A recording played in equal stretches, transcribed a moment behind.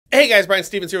Hey guys, Brian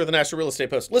Stevens here with the National Real Estate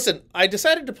Post. Listen, I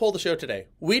decided to pull the show today.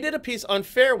 We did a piece on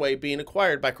Fairway being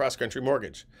acquired by Cross Country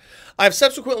Mortgage. I've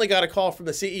subsequently got a call from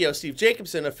the CEO, Steve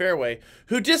Jacobson of Fairway,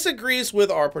 who disagrees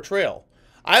with our portrayal.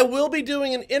 I will be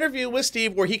doing an interview with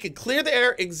Steve where he can clear the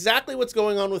air exactly what's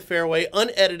going on with Fairway,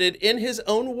 unedited in his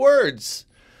own words.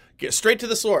 Get straight to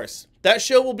the source. That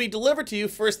show will be delivered to you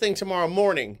first thing tomorrow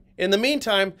morning. In the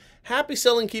meantime, happy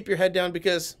selling, keep your head down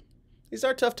because these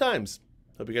are tough times.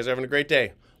 Hope you guys are having a great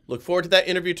day. Look forward to that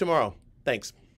interview tomorrow. Thanks.